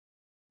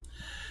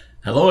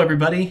Hello,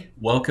 everybody.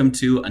 Welcome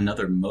to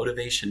another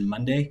Motivation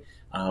Monday.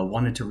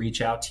 Wanted to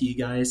reach out to you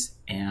guys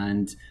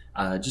and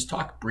just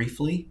talk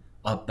briefly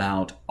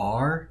about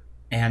R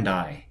and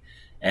I.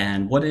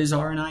 And what does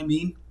R and I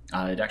mean?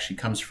 It actually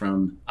comes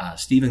from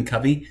Stephen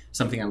Covey,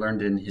 something I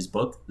learned in his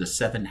book, The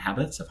 7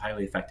 Habits of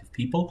Highly Effective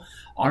People.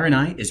 R and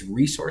I is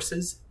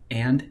resources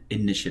and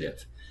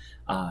initiative.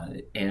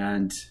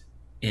 And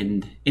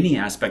in any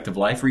aspect of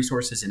life,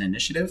 resources and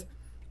initiative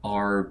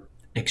are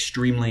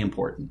extremely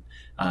important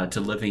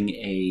to living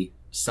a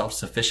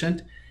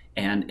self-sufficient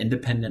and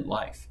independent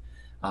life.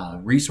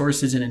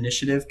 Resources and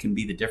initiative can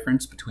be the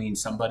difference between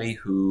somebody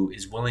who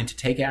is willing to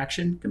take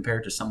action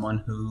compared to someone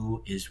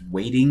who is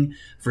waiting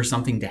for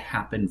something to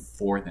happen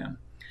for them.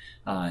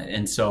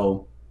 And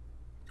so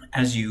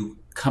as you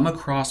come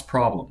across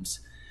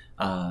problems,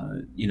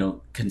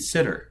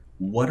 consider,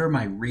 what are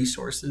my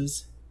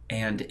resources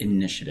and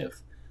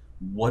initiative?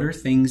 What are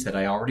things that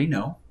I already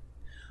know?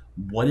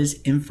 What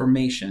is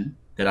information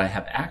that I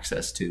have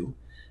access to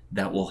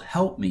that will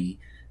help me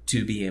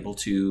to be able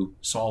to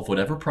solve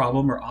whatever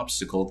problem or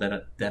obstacle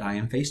that I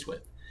am faced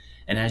with?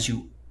 And as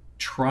you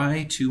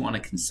try to, on a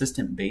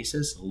consistent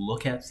basis,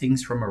 look at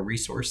things from a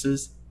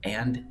resources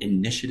and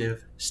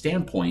initiative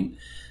standpoint,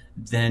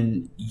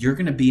 then you're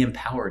going to be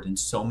empowered in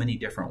so many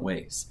different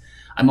ways.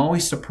 I'm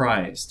always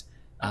surprised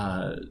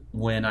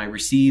when I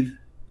receive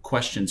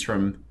questions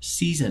from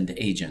seasoned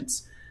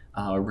agents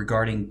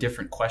regarding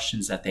different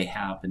questions that they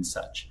have and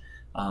such.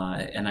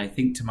 And I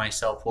think to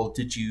myself, well,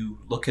 did you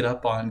look it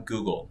up on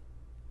Google?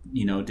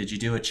 Did you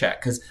do a check?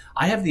 Because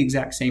I have the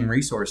exact same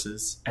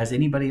resources as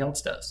anybody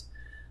else does.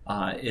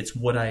 It's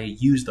what I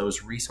use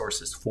those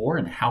resources for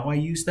and how I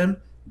use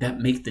them that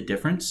make the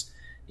difference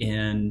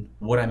in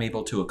what I'm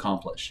able to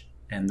accomplish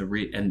and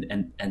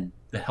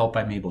the help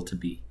I'm able to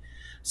be.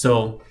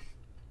 So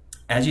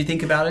as you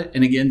think about it,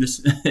 and again,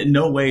 this in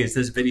no way is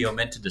this video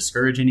meant to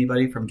discourage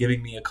anybody from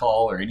giving me a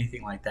call or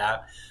anything like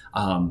that.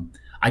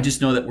 I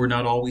just know that we're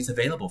not always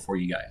available for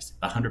you guys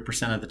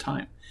 100% of the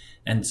time.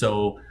 And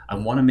so I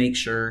want to make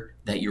sure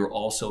that you're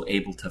also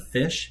able to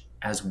fish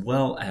as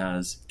well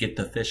as get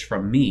the fish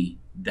from me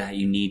that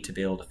you need to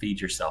be able to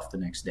feed yourself the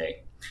next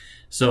day.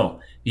 So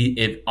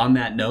on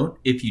that note,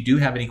 if you do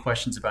have any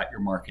questions about your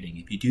marketing,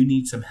 if you do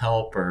need some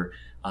help or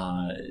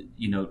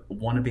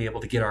want to be able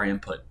to get our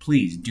input,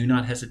 please do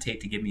not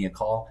hesitate to give me a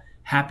call.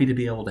 Happy to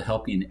be able to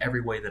help you in every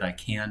way that I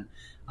can.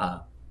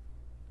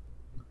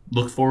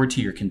 Look forward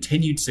to your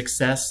continued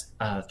success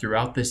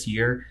throughout this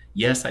year.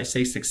 Yes, I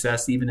say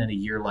success even in a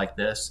year like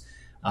this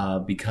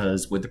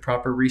because with the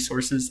proper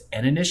resources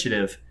and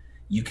initiative,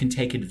 you can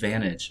take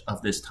advantage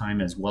of this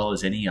time as well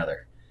as any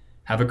other.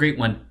 Have a great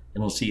one,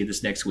 and we'll see you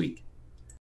this next week.